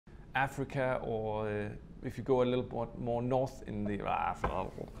Africa, or if you go a little bit more north in the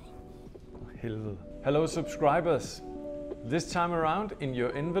Hello subscribers! This time around in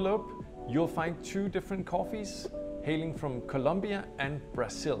your envelope you'll find two different coffees hailing from Colombia and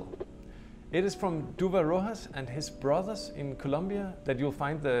Brazil. It is from Duver Rojas and his brothers in Colombia that you'll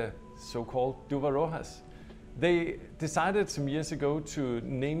find the so-called Duver Rojas. They decided some years ago to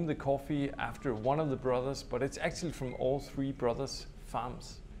name the coffee after one of the brothers, but it's actually from all three brothers'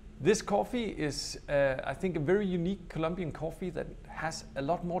 farms. This coffee is, I think, a very unique Colombian coffee that has a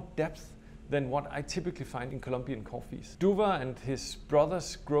lot more depth than what I typically find in Colombian coffees. Duver and his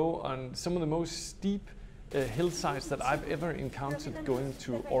brothers grow on some of the most steep hillsides that I've ever encountered going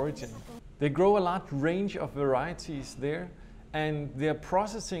to origin. They grow a large range of varieties there, and their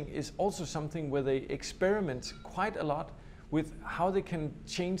processing is also something where they experiment quite a lot with how they can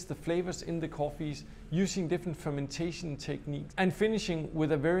change the flavors in the coffees using different fermentation techniques and finishing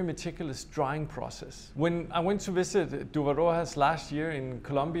with a very meticulous drying process. When I went to visit Duver Rojas last year in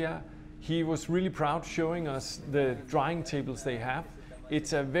Colombia, he was really proud showing us the drying tables they have.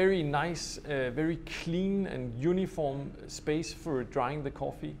 It's a very nice, very clean and uniform space for drying the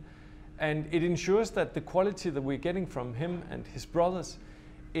coffee. And it ensures that the quality that we're getting from him and his brothers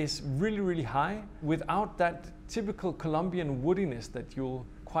is really, really high without that typical Colombian woodiness that you'll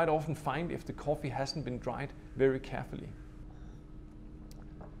quite often find if the coffee hasn't been dried very carefully.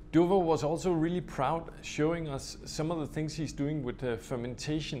 Duver was also really proud showing us some of the things he's doing with the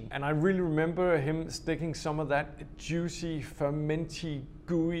fermentation. And I really remember him sticking some of that juicy, fermenty,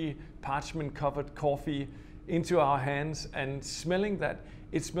 gooey, parchment-covered coffee into our hands and smelling that.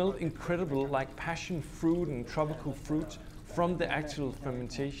 It smelled incredible, like passion fruit and tropical fruits from the actual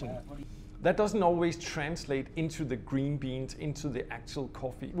fermentation. That doesn't always translate into the green beans, into the actual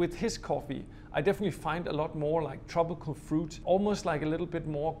coffee. With his coffee, I definitely find a lot more like tropical fruit, almost like a little bit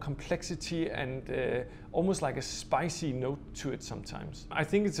more complexity and almost like a spicy note to it sometimes. I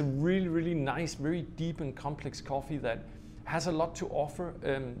think it's a really, really nice, very deep and complex coffee that has a lot to offer.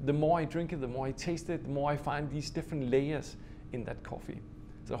 The more I drink it, the more I taste it, the more I find these different layers in that coffee.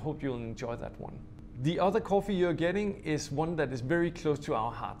 So I hope you'll enjoy that one. The other coffee you're getting is one that is very close to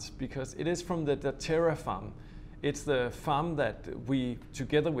our hearts because it is from the Daterra farm. It's the farm that we,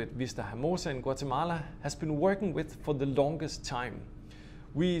 together with Vista Hermosa in Guatemala, has been working with for the longest time.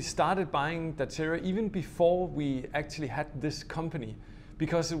 We started buying Daterra even before we actually had this company,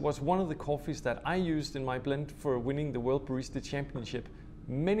 because it was one of the coffees that I used in my blend for winning the World Barista Championship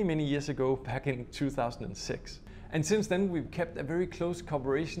many years ago, back in 2006. And since then we've kept a very close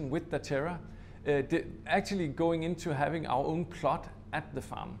cooperation with Daterra, actually going into having our own plot at the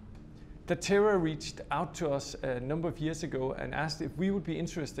farm. Daterra reached out to us a number of years ago and asked if we would be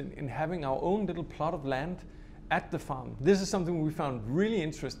interested in having our own little plot of land at the farm. This is something we found really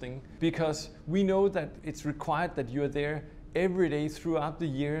interesting because we know that it's required that you're there every day throughout the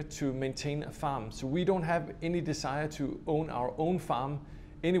year to maintain a farm. So we don't have any desire to own our own farm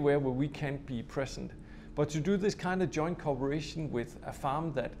anywhere where we can't be present. But to do this kind of joint cooperation with a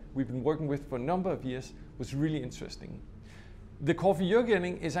farm that we've been working with for a number of years was really interesting. The coffee you're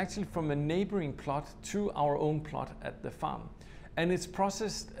getting is actually from a neighboring plot to our own plot at the farm. And it's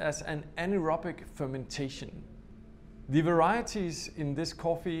processed as an anaerobic fermentation. The varieties in this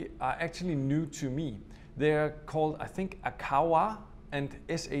coffee are actually new to me. They're called, I think, Caturra and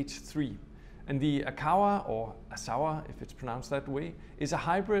SH3. And the Acawa, or Asawa if it's pronounced that way, is a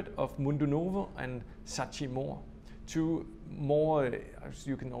hybrid of Mundo Novo and Sachimor, two more,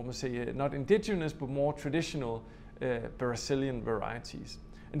 you can almost say, not indigenous, but more traditional Brazilian varieties.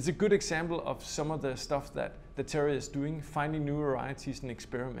 And it's a good example of some of the stuff that Daterra is doing, finding new varieties and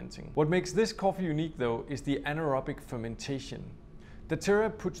experimenting. What makes this coffee unique though is the anaerobic fermentation.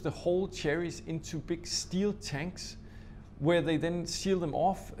 Daterra puts the whole cherries into big steel tanks where they then seal them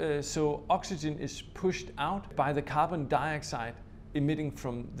off, so oxygen is pushed out by the carbon dioxide emitting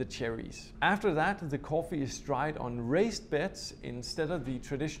from the cherries. After that, the coffee is dried on raised beds instead of the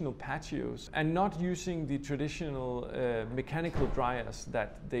traditional patios, and not using the traditional mechanical dryers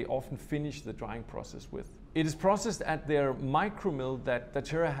that they often finish the drying process with. It is processed at their micromill that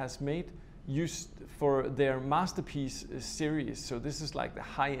Daterra has made, used for their masterpiece series. So this is like the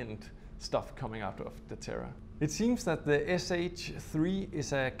high-end stuff coming out of Daterra. It seems that the SH3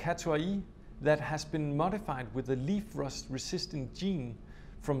 is a Caturra that has been modified with a leaf rust resistant gene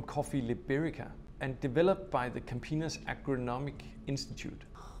from coffee Liberica and developed by the Campinas Agronomic Institute.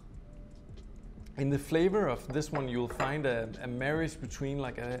 In the flavor of this one, you'll find a marriage between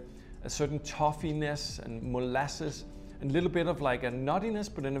like a certain toffiness and molasses, a little bit of like a nuttiness,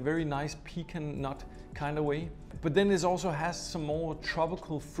 but in a very nice pecan nut kind of way. But then it also has some more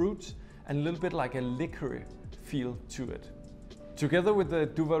tropical fruits and a little bit like a liqueur feel to it. Together with the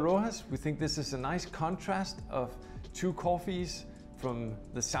Duver Rojas, we think this is a nice contrast of two coffees from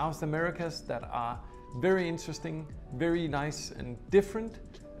the South Americas that are very interesting, very nice and different.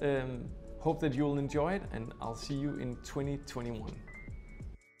 Hope that you'll enjoy it, and I'll see you in 2021.